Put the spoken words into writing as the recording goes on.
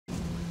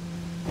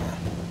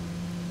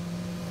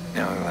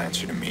Now he'll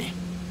answer to me.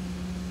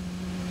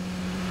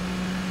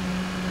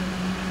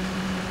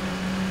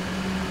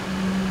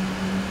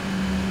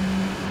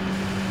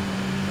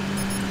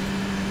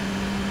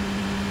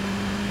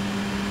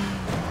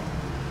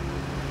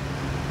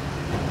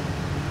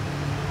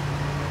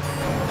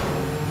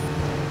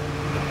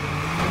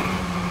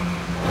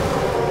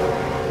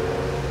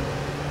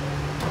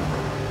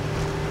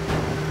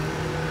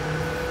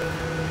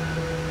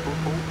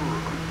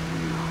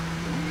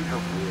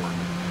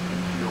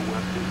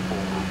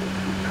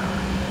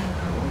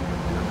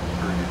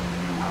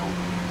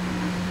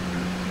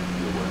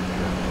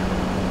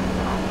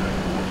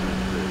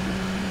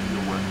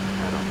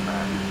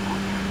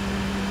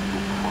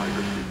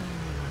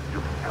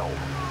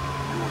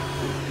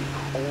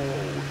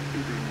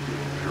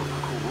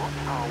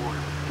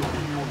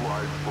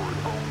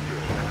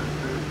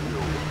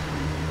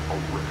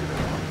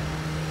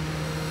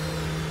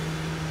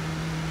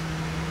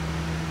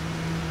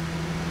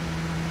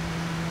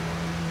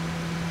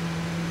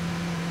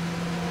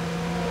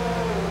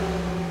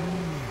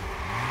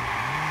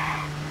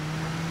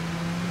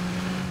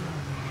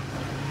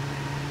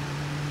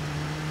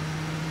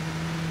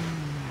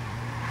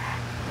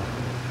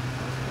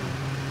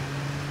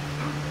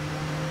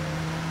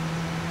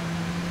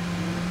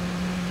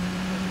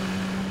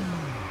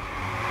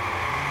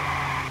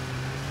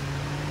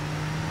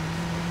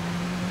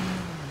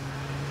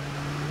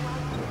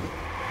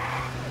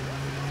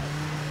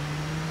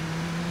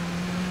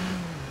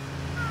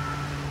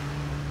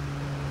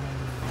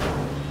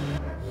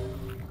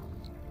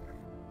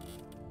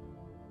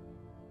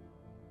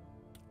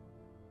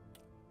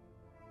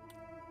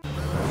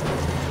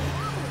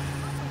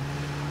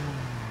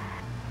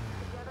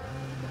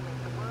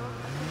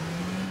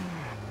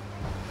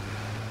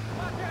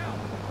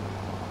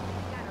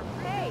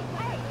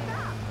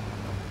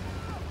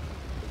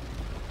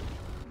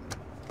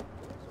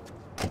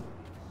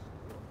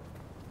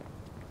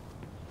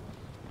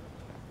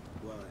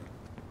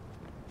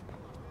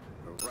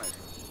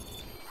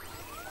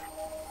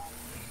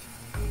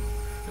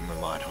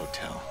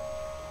 Hotel.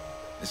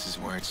 This is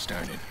where it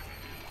started.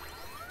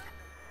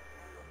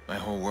 My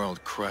whole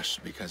world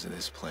crushed because of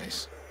this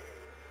place.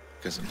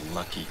 Because of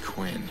Lucky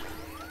Quinn.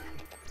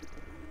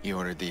 He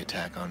ordered the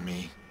attack on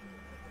me,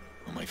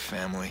 on my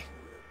family.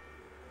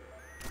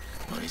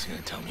 Well, he's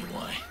gonna tell me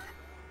why.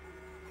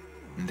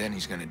 And then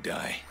he's gonna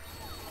die.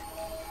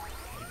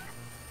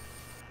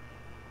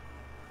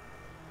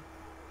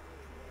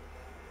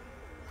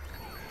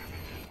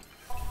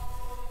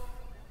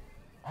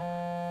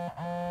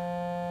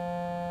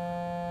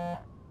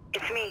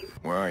 It's me.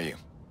 Where are you?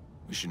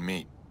 We should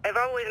meet. I've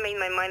always made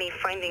my money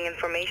finding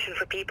information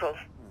for people.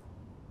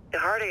 The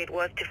harder it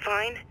was to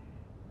find,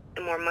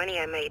 the more money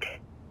I made.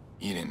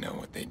 You didn't know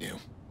what they do.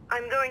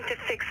 I'm going to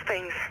fix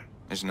things.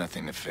 There's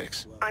nothing to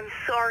fix. I'm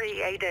sorry,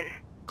 Aiden.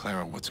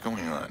 Clara, what's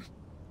going on?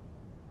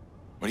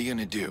 What are you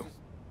gonna do?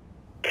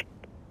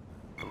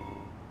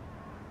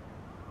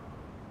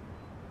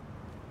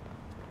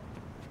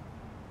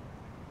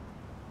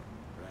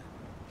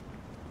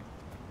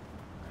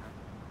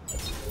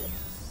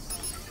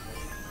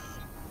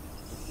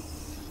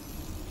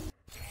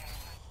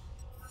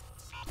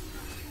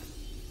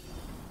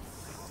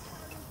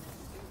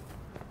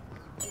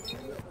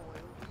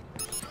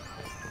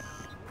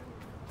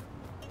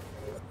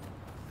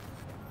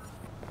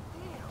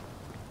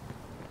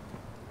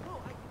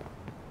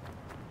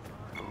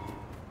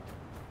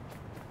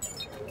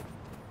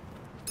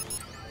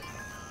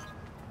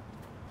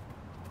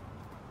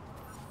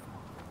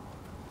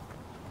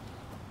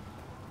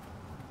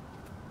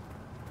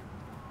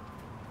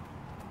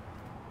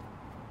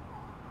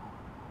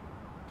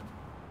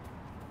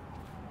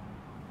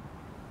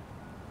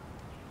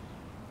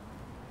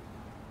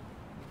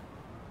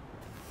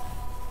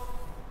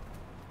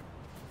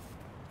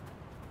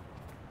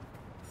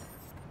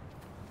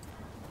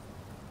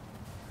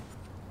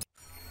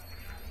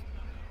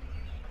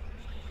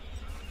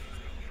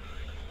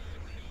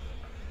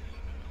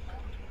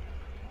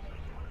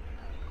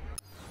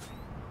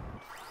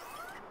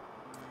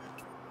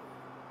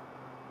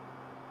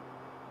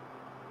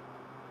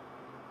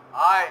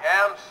 I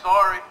am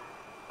sorry,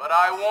 but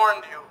I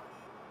warned you.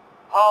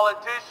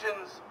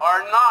 Politicians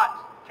are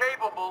not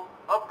capable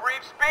of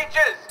brief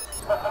speeches.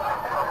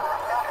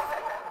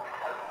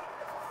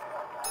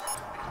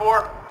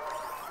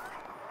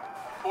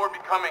 Before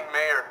becoming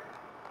mayor,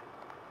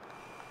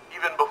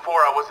 even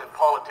before I was in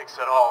politics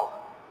at all,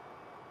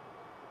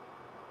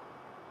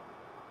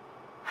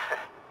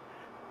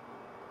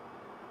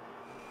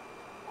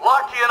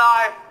 Lucky and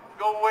I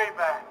go way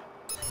back.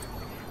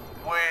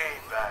 Way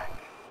back.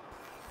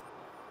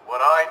 What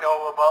I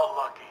know about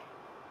Lucky.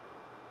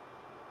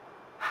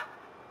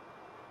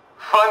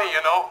 Funny,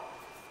 you know.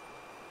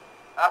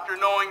 After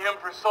knowing him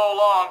for so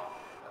long,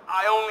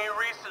 I only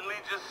recently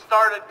just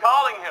started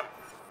calling him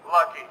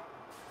Lucky.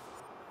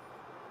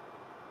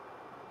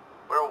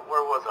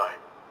 Where was I?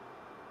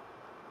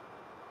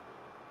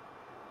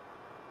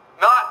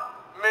 Not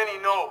many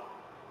know,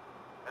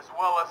 as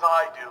well as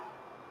I do,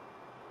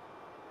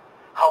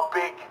 how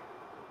big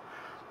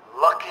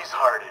Lucky's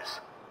heart is.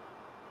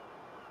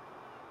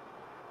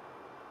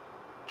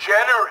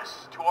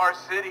 Generous to our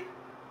city.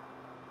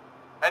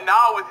 And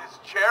now with his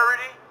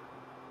charity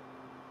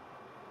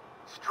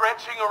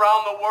stretching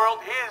around the world,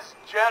 his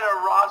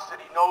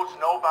generosity knows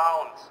no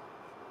bounds.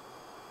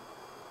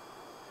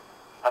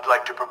 I'd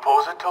like to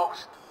propose a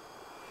toast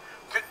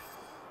to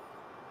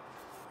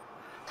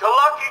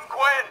Lucky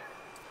Quinn.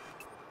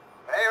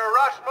 Mayor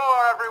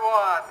Rushmore,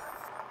 everyone.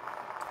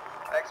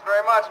 Thanks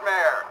very much,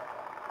 Mayor.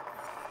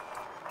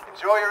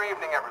 Enjoy your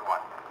evening,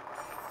 everyone.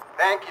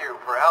 Thank you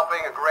for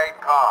helping a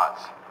great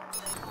cause.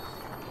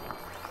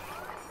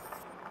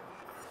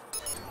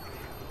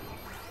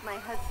 My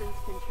husband's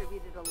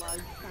contributed a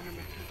large sum in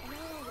the...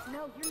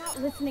 No, you're not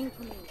listening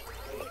to me.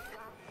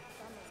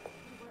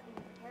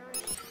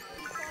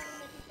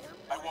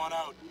 I want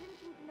out.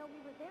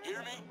 Hear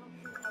me?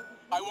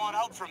 I want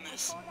out from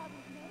this.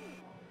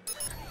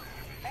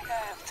 Think I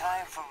have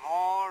time for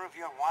more of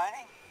your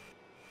whining?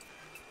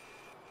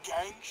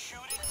 Gang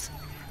shootings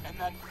and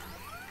that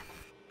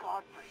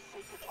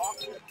godforsaken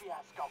auction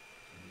fiasco.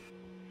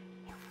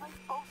 You think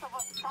both of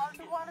us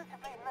targets wanted to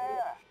be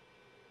mayor?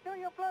 Do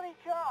your bloody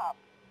job.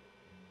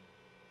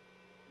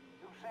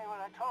 You say what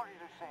I told you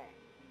to say.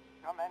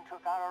 Your men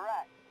took out a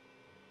rat.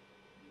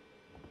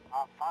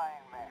 A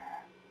fine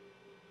mayor.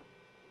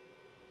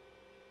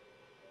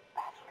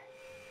 Battling.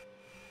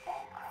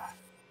 Dangerous.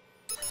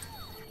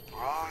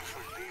 Rose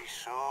would be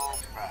so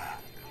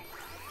proud.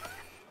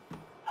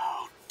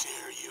 How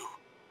dare you?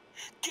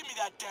 Give me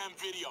that damn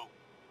video.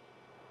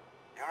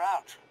 You're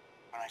out.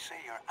 When I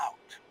say you're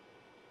out.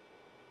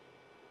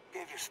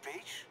 Gave your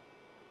speech?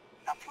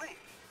 Now please,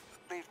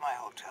 leave my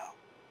hotel.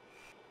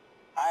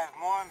 I have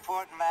more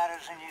important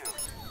matters than you.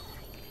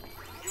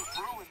 You've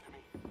ruined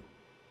me.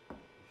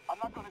 I'm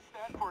not gonna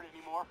stand for it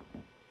anymore.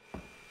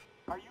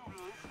 Are you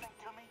listening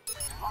to me?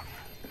 Lucky?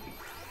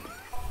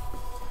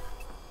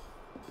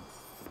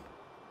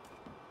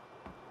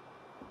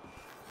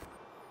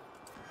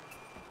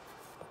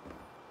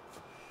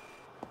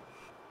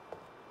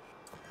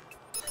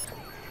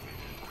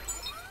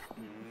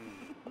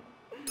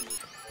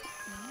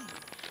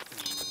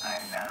 I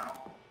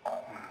now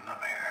own the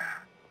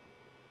mayor.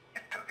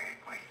 It took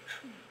 8 weeks.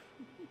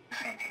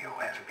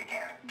 CTOS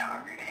began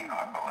targeting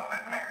our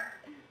beloved mayor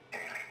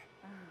daily.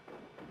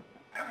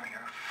 A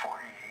mere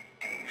 48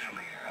 days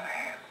later, I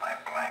had my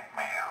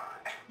blackmail.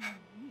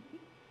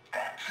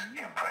 That's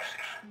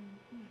impressive.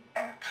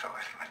 And so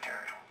is the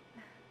material.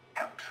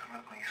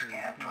 Absolutely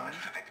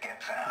scandalous if it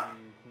gets out.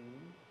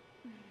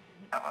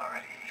 I've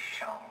already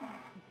shown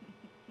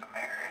the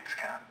mayor its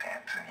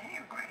contents and he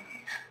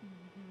agrees.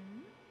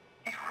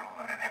 He's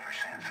ruling it ever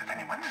since if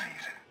anyone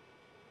sees it.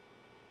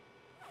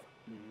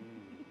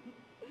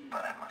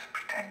 But I must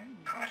protect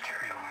the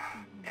material.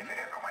 If it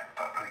ever went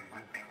public, it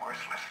would be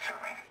worthless to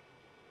me.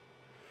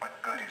 What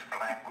good is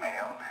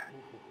blackmail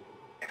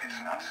if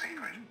it's not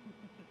secret?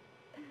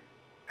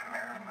 The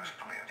mayor must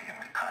live in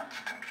the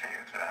constant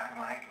fear that I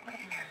might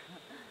leak it.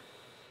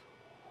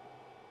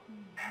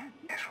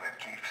 It's what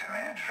keeps him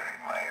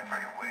answering my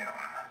every whim.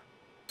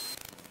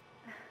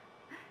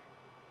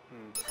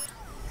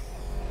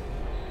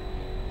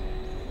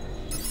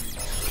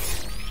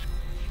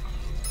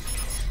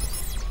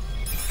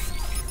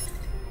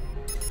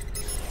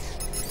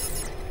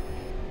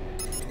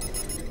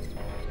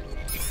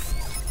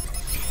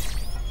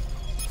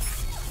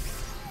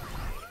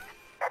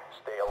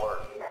 Stay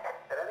alert.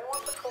 Did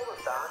anyone patrol the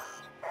dock?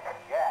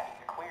 Yes,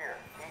 clear.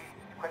 Jeez,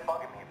 quit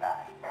bugging me about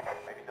it.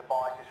 Maybe the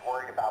boss is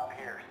worried about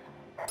Pierce.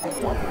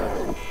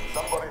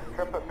 Somebody's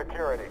tripped the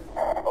security.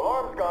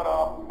 Alarm's gone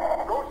off.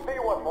 Go see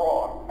what's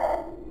wrong.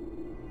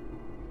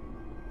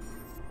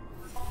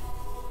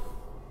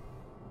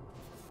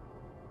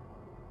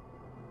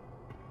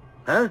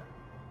 Huh?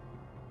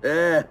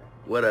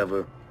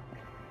 Whatever.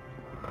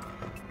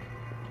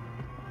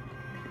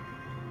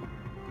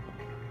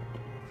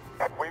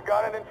 We've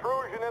got an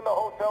intrusion in the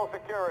hotel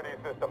security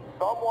system.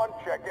 Someone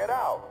check it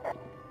out.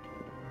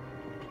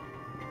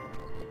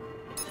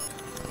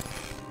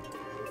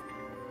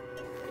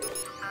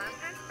 I'm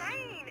just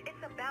saying,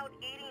 it's about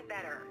eating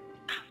better.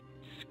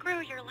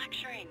 Screw your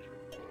lecturing.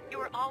 You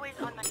were always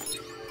on my...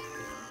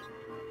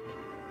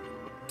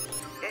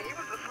 And he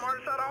was the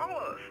smartest out of all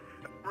of us.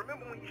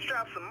 Remember when you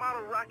strapped some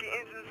model rocket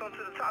engines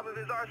onto the top of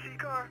his RC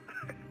car?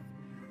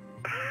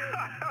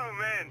 Oh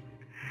man,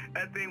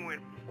 that thing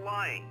went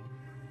flying.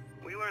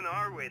 We learned the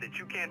hard way that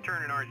you can't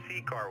turn an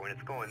RC car when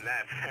it's going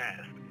that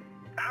fast.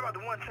 How about the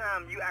one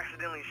time you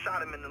accidentally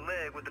shot him in the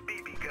leg with the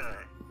BB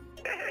gun?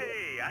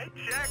 Hey, I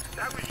checked.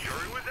 I was sure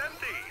it was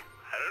empty.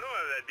 I don't know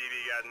how that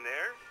BB got in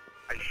there.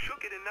 I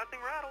shook it and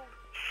nothing rattled.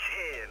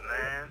 Shit,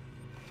 man.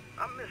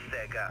 I miss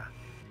that guy.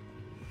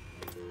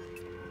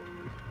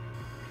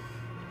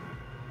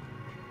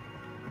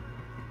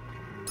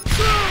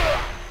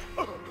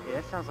 Yeah,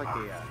 that sounds like a,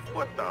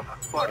 What the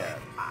fuck?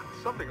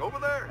 Something over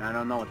there? I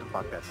don't know what the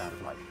fuck that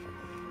sounded like.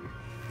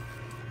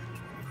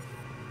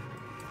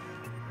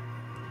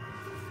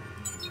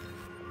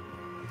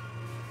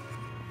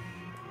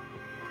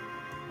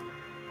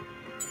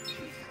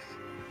 Jesus.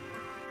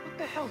 What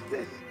the hell's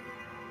this?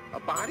 A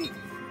body?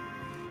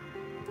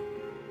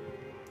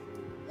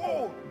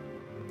 Whoa!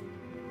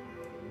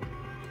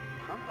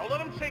 Huh? Don't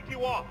let him take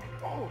you off.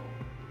 Oh!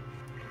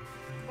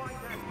 Find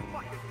that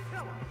fucking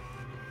killer!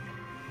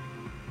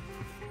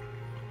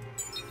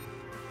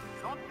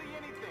 Don't see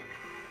anything.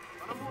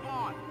 Let him move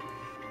on.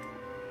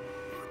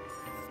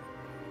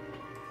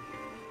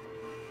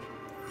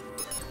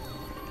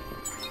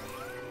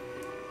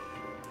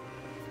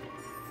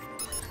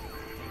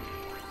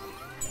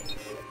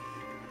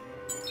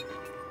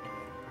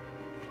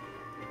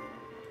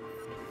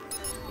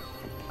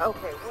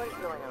 Okay, what is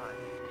going on?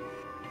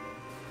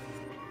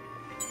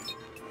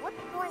 What's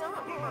going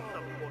on? He must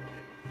have booked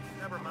it.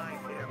 Never mind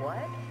him.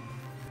 What?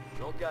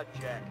 Don't got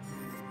Jack.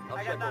 I'll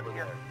I check got over nothing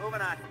here. there.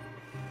 Moving on.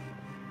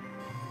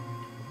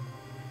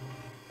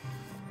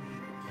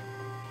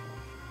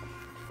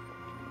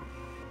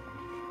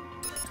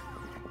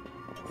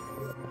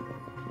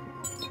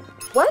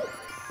 What?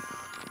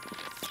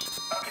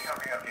 Okay.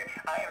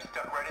 I am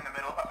stuck right in the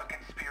middle of a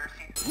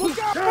conspiracy. Look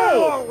out!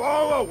 Whoa,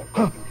 whoa,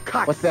 whoa!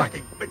 Cock What's that?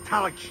 fucking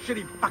metallic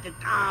shitty fucking.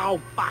 Ow,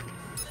 fuck!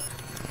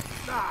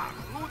 Nah,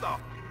 who the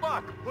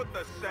fuck put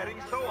the setting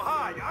so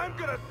high? I'm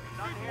gonna.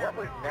 What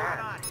was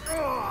that?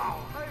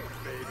 Oh, hey,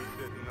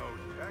 babysitting no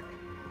tech.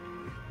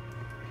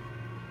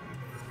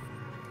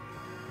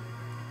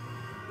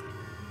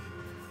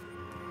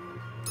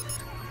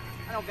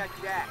 I don't got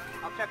Jack.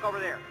 I'll check over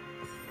there.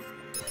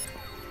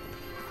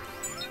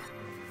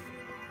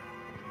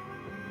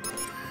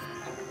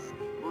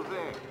 Who's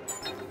there?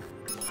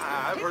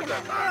 Ah, I've heard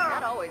that.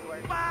 That always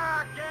works.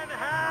 Fucking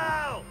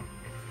hell!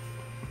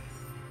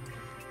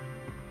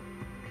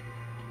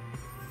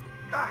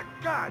 Ah,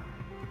 God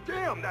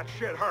damn, that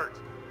shit hurts.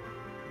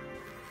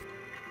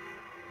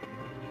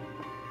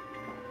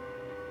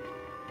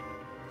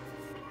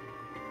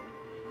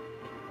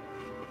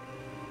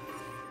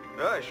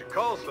 I should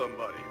call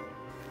somebody.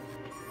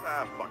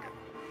 Ah, fuck it.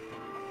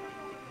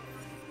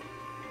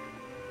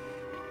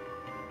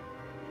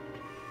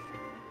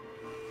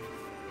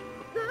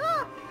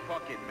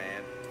 Fuck it,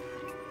 man.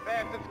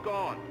 Bastards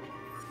gone.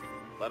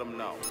 Let them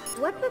know.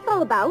 What's this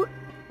all about?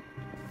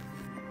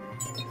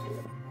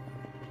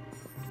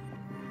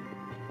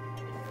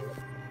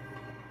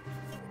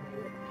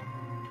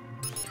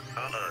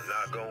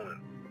 Not going.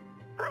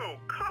 Bro,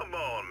 come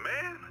on,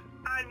 man.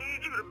 I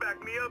need you to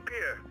back me up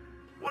here.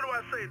 What do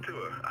I say to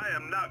her? I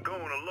am not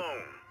going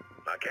alone.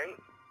 I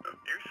can't.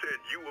 You said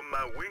you were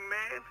my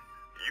wingman.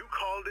 You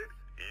called it.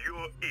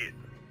 You're it.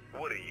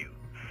 What are you,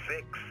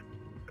 6?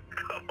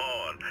 Come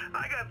on.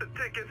 I got the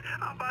tickets.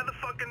 I'll buy the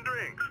fucking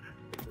drinks.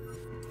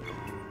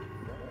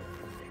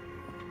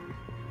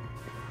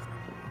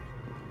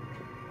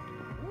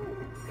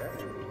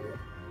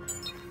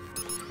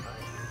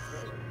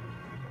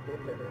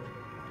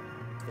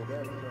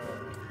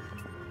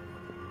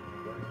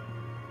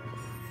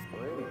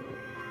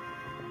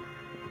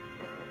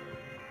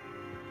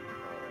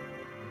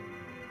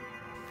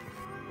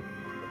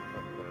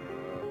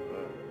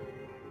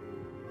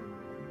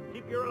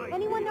 Keep your eyes.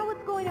 Anyone know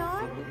what's going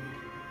on?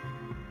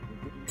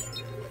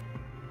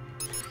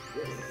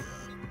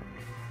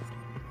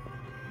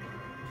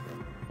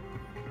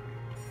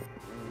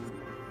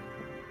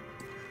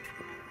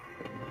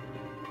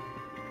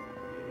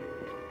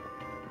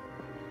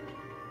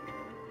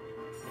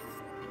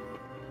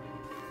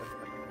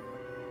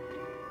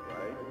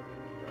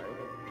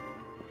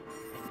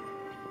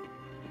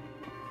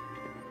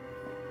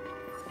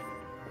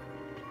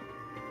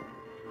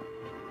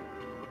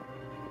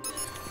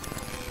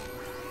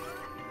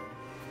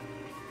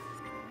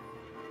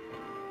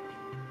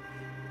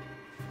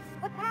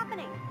 What's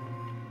happening?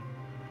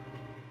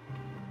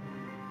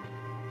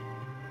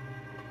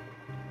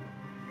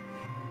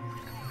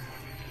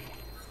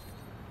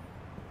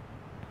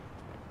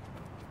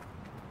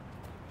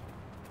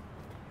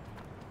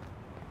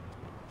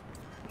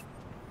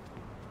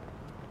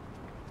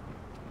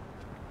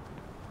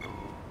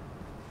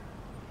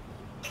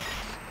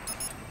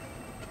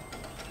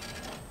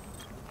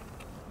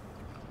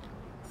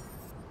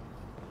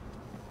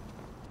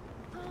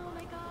 Oh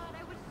my god,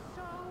 I was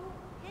so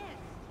pissed.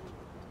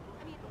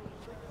 I mean,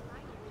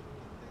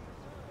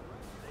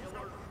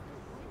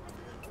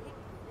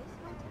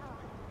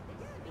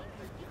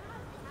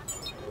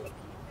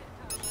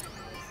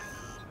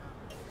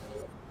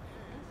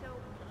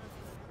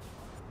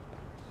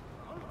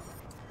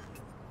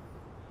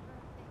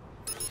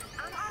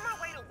 I'm on my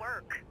way to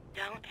work.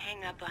 Don't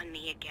hang up on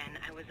me again.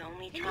 I was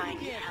only trying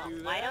to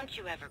help. Why don't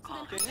you ever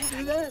call her back?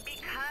 Because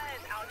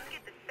I'll just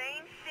get the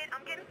same shit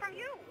I'm getting from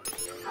you.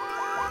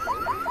 I'll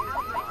use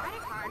my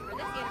credit card for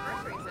this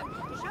anniversary trip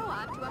to show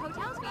up to a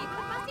hotel suite with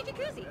a fussy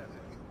jacuzzi.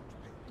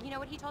 You know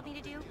what he told me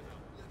to do?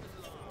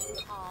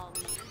 Calm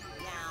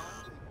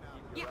down.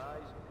 Yeah.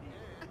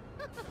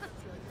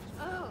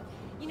 Oh,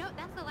 you know,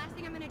 that's the last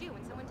thing I'm gonna do.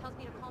 When someone tells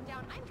me to calm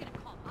down, I'm gonna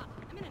calm up.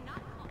 I'm gonna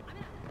not calm. I'm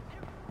gonna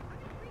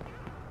freak out.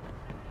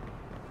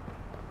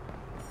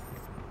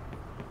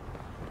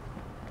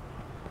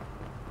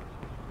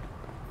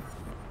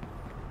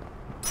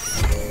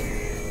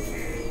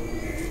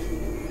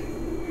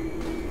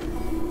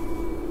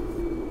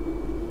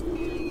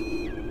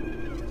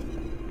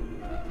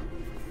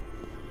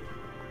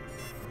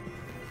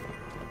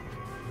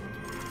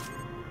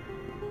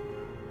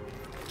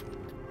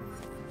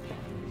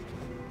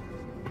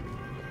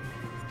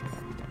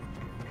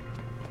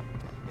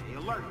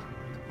 alert.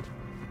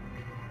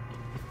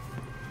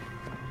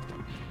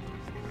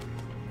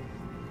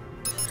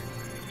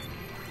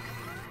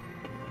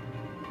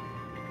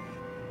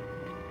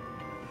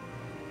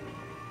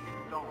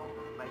 Don't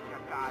let your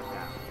guard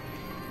down.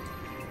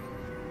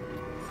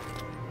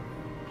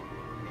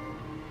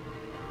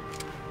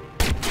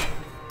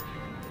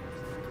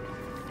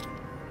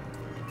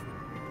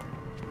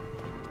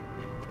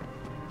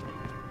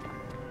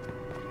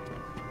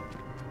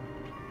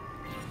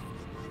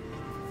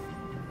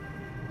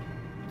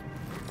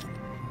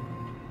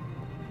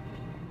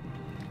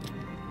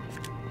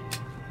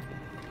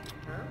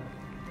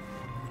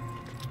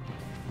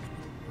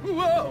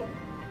 Whoa!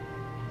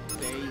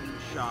 Stay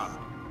sharp.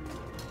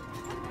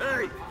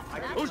 Hey!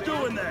 Who's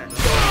doing that?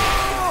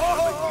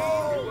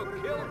 You will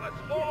kill us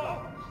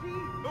all.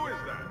 Who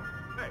is that?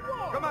 Hey,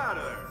 come out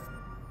of there.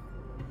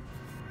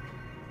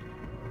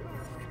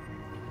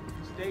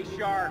 Stay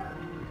sharp.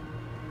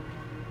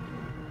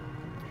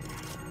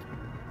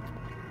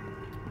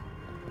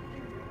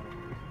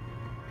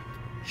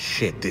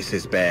 Shit, this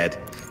is bad.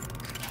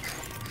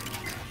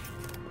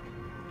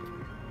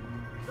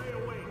 Stay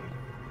away.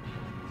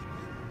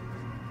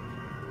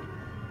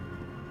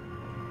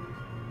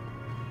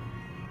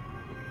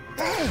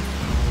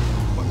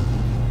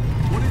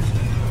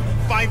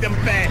 Find them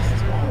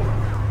fast!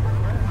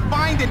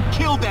 Find and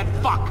kill that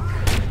fuck!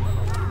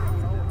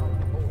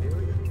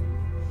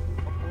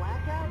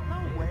 Blackout? No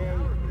way.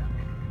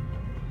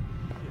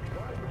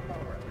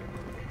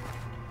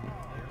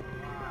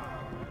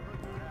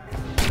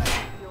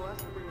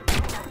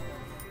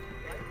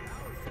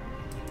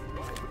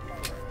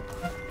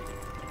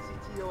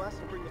 CTOS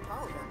will bring the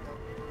power back up,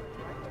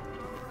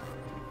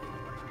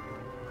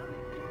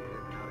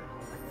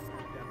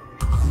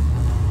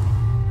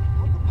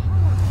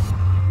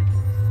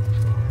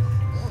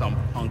 Some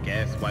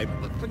punk-ass wipe.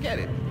 Forget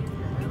it.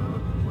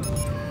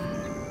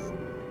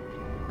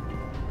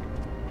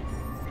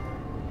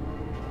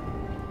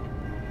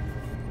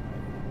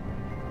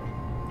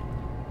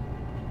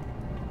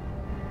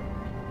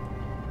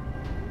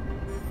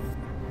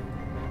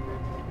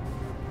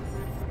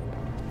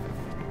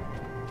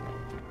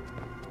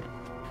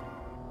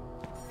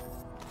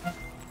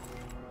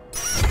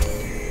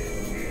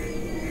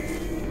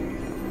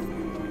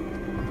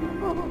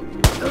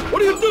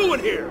 What are you doing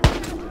here?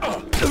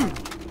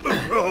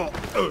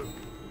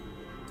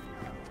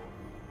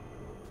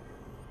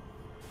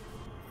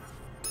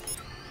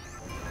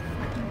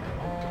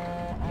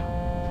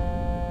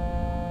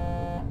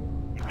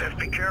 You best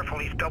be careful,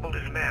 he's doubled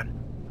his men.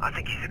 I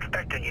think he's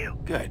expecting you.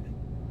 Good.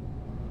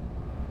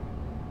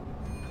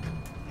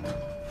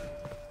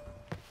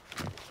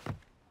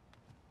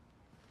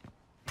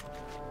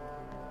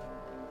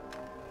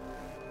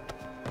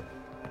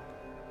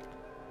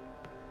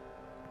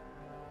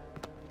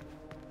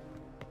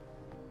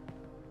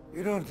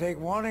 You don't take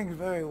warnings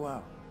very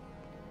well.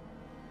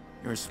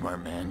 You're a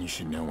smart man. You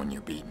should know when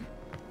you're beaten.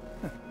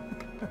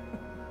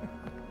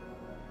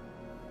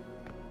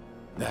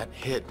 That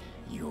hit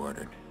you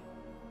ordered.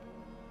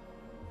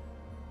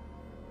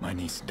 My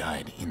niece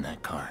died in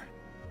that car.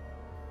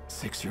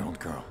 6-year-old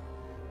girl.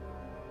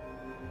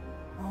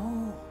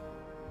 Oh.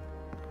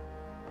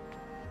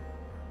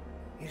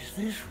 Is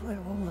this what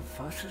all the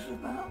fuss is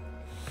about?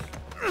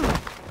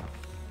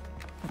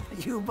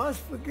 You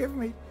must forgive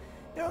me.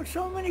 You know,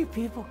 so many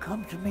people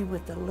come to me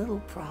with their little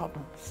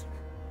problems.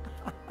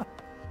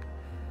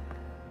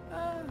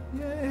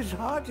 Yeah, it's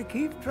hard to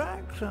keep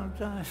track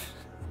sometimes.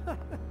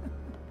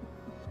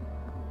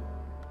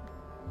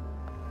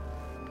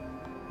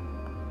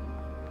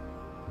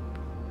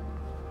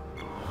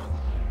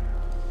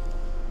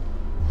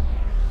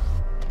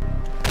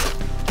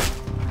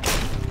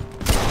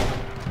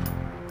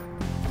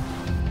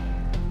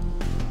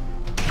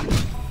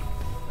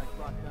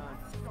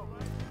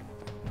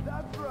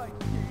 That's right,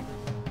 Chief.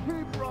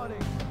 Keep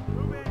running.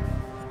 Move in.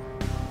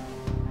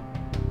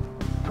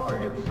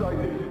 Target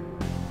sighted.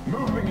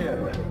 Moving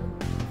in.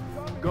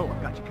 Go, I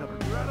got you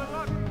covered. You're out of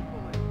luck.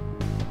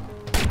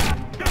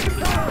 Get the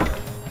car!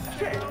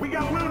 Shit, we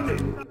got wounded.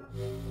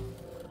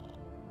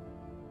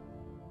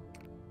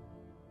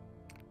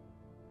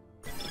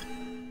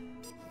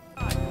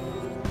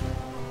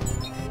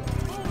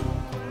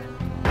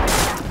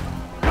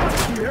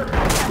 Here,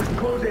 we can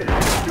close in.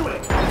 Do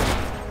it.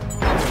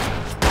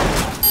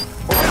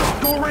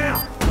 Go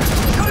around!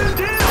 Cut him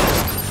down!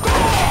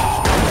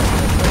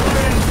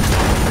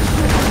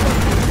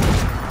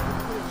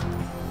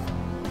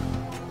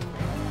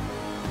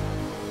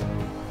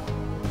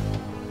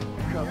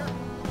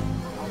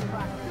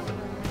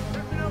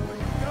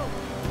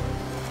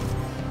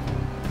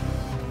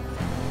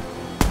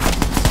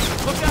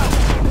 Look out!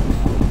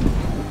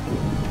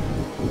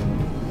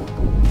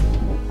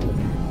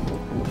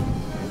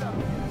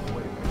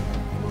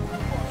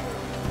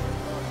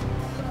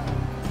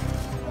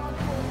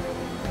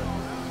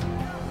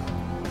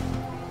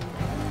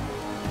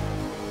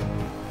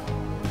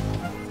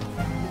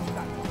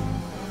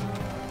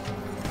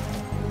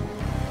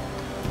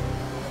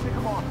 Pick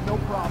him off, no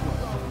problem.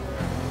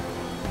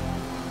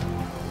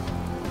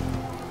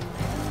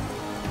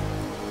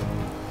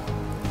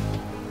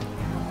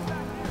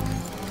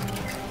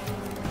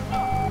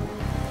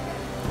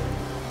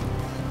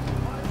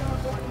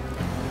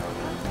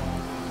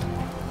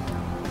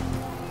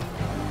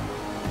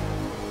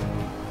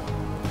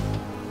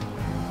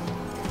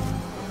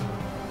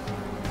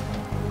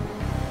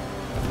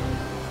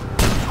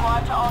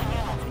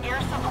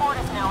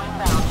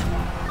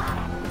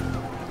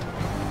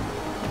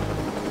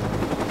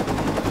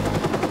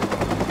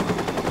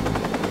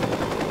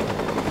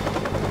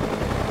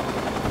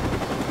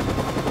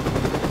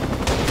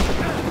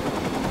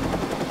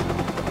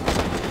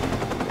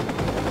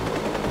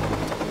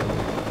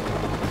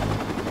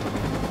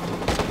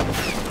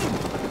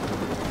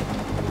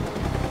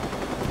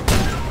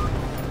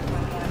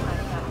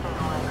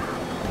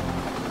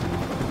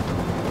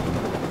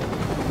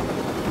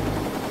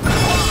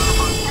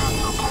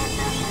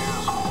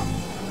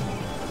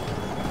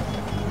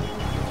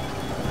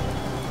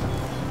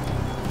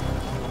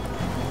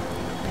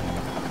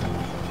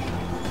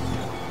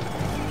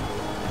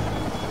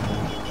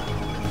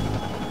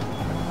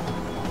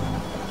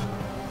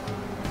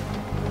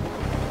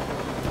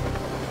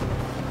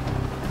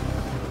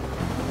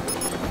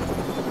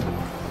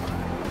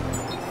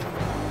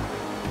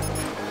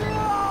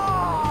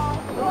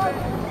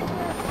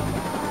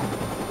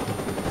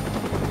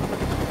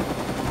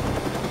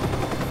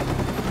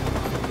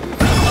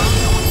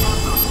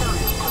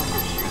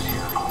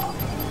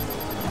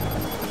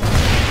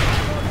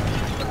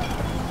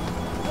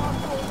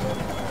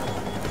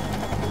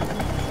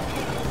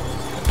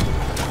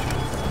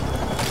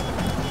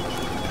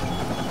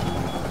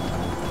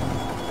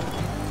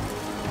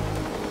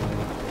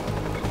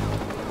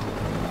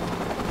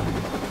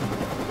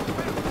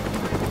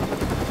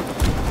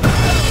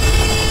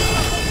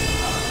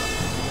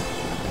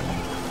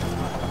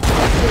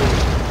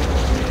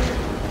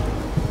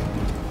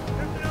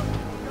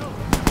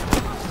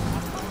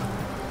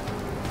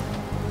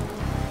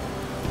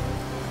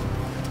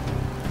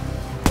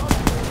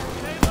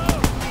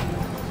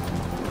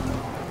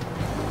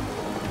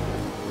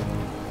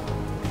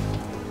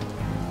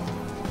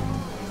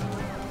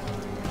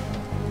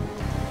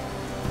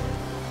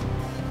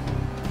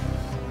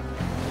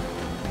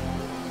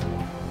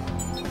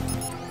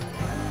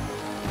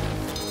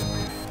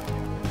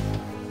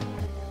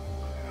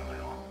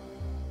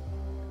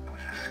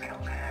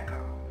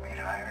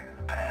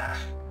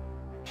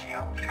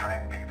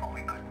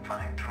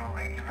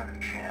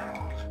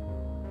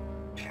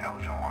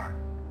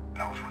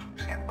 knows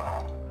what's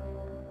involved.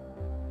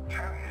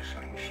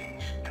 Curiously,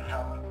 she's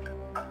developed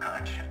a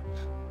conscience.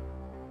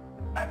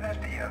 I met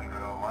the young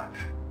girl once.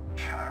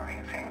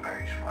 Charming thing,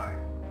 very smart.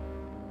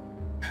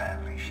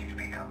 Sadly, she's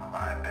become a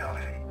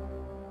liability.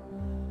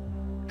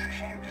 It's a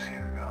shame to see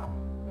her go.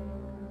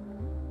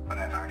 But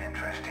I've heard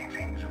interesting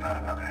things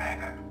about another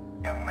hacker,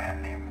 young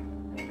man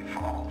named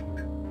Default.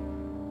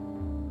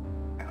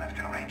 We'll have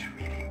to arrange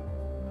a meeting.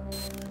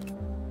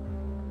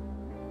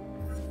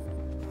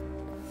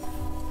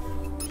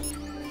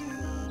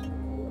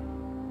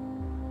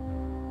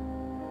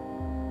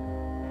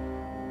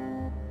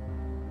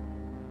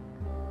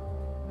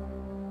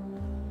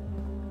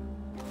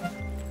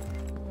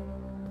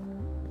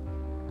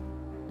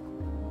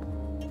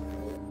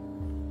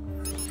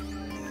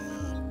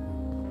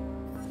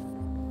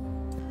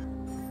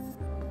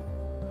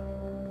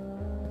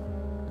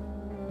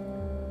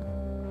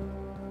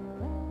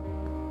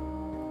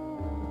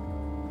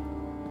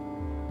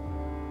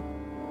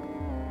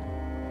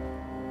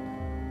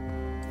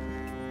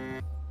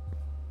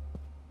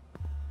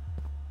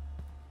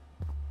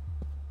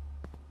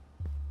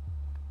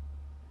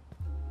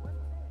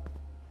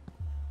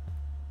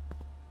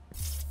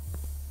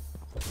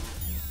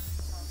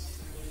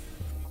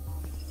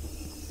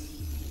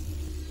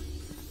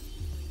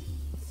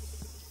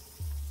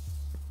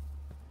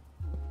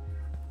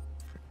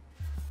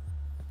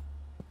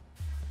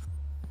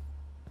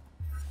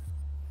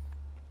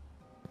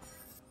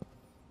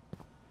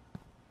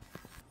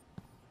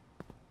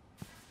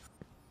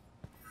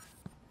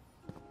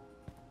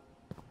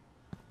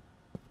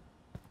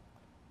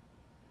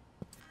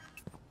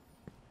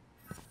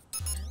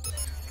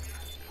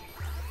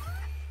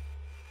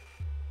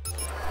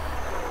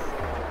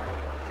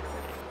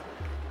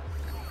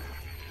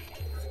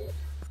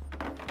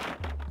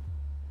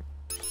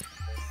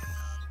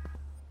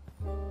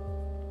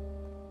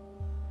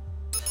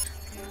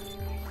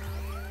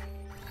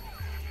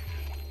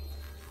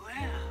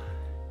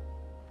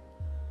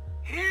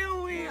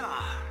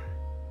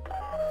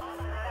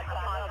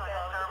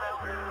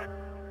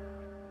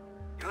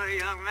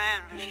 Young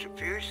man, Mr.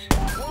 Pierce.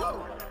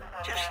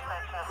 Just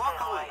walk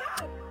away.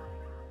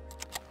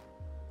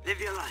 Live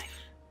your life.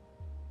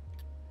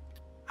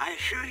 I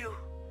assure you,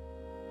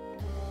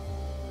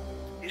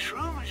 this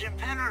room is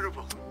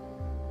impenetrable.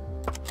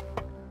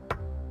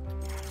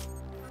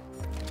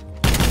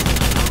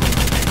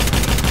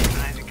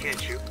 Trying to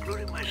catch you,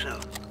 including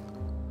myself.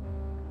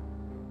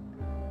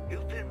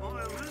 You've been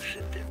more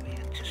elusive than we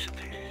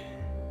anticipated.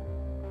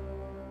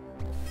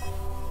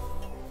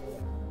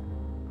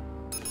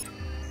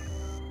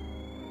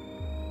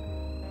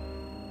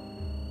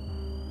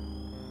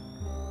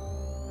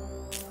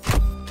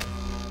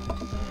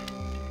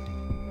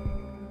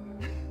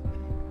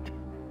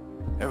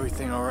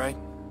 Everything all right?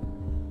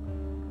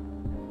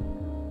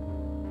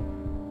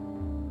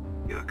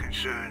 Your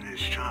concern is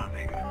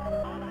charming,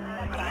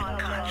 but I'd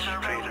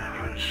concentrate on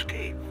your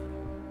escape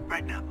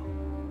right now.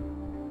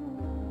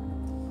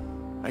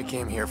 I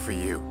came here for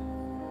you.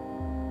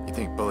 You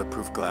think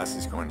bulletproof glass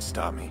is going to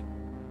stop me?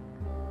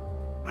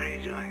 What are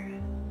you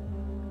doing?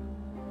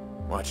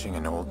 Watching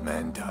an old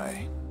man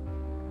die.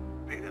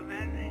 Bigger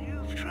men than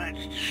you've tried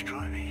to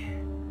destroy me.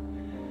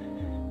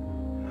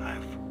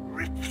 I've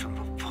ripped them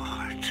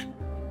apart.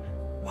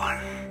 One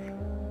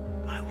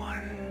by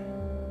one.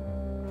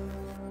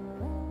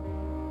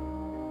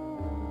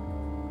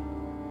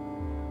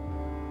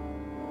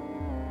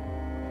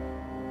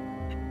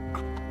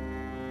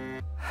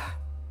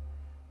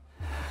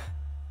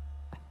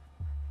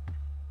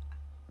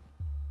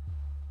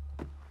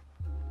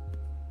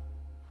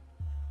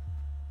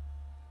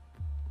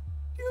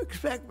 You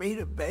expect me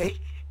to beg?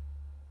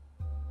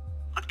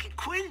 Lucky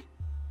Quinn?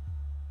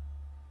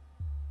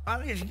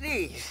 On his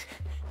knees.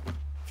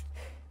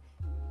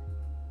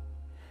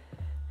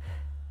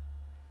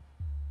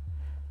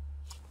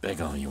 Beg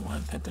all you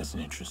want, that doesn't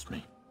interest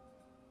me.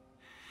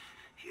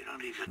 You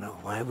don't even know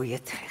why we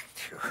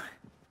attacked you.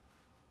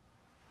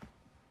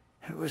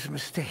 It was a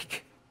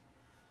mistake.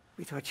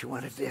 We thought you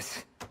wanted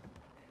this.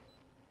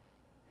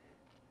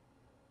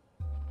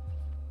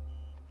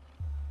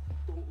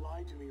 Don't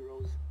lie to me,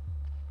 Rose.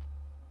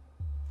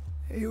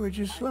 You were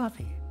just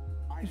sloppy.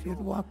 If you'd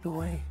walked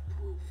away,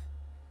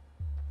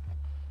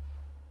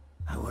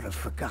 I would have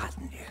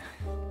forgotten you.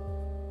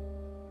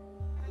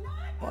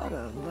 What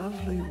a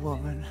lovely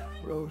woman,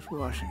 Rose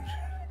Washington.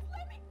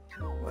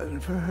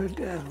 Wasn't for her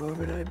death, where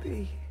would I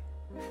be?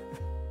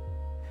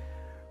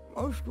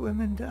 Most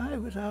women die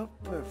without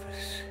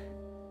purpose.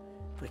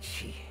 But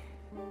she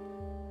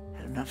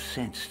had enough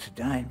sense to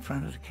die in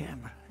front of the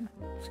camera.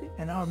 See,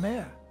 and our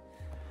mayor,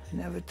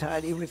 never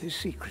tidy with his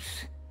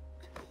secrets.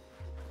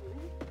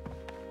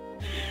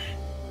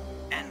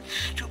 And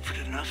stupid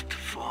enough to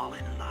fall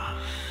in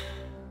love.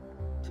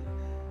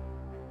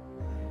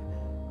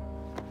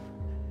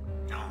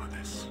 All of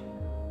this.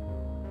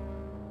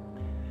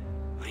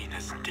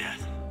 Lena's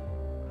death.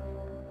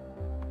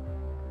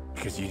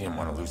 Because you didn't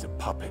want to lose a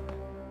puppet.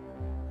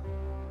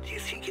 Do you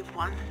think you've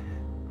won?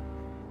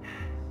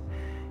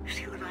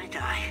 If you and I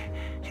die,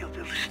 they'll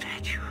build a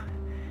statue.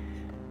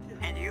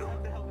 you.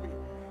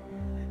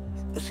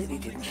 The city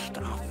didn't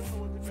stop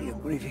for your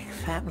grieving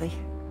family.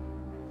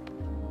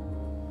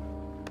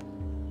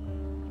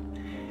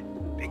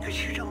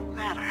 Because you don't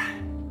matter.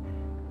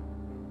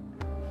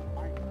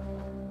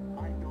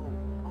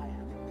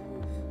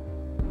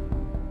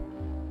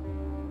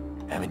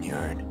 Haven't you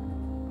heard?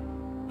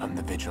 I'm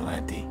the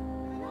vigilante.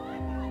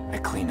 I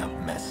clean up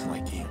mess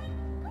like you.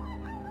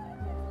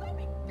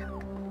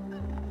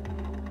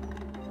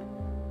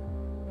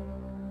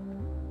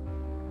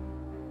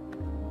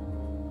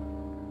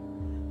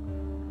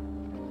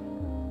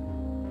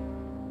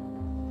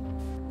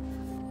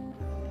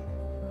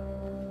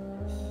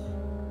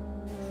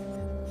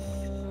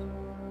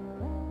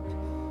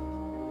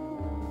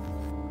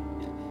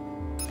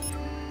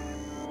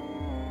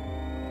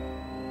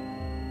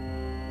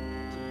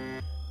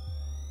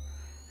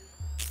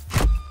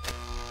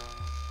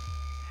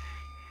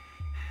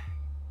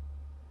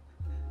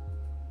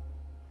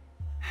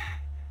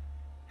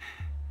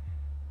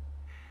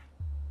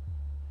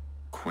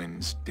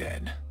 Quinn's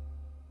dead.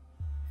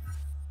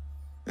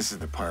 This is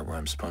the part where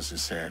I'm supposed to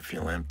say I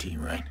feel empty,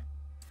 right?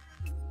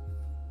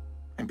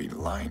 I'd be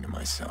lying to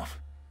myself.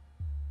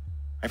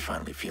 I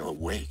finally feel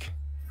awake.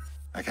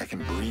 Like I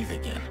can breathe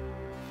again.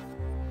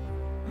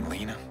 And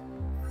Lena?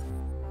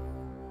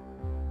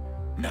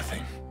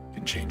 Nothing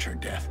can change her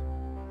death.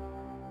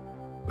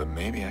 But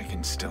maybe I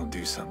can still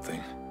do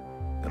something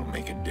that'll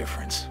make a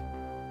difference.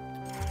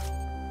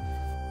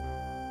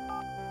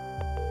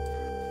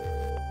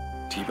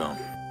 T-Bone.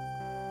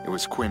 It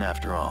was Quinn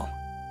after all.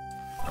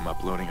 I'm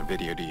uploading a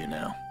video to you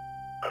now.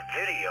 A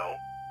video?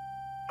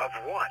 Of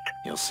what?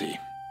 You'll see.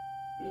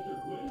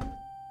 Mr. Quinn?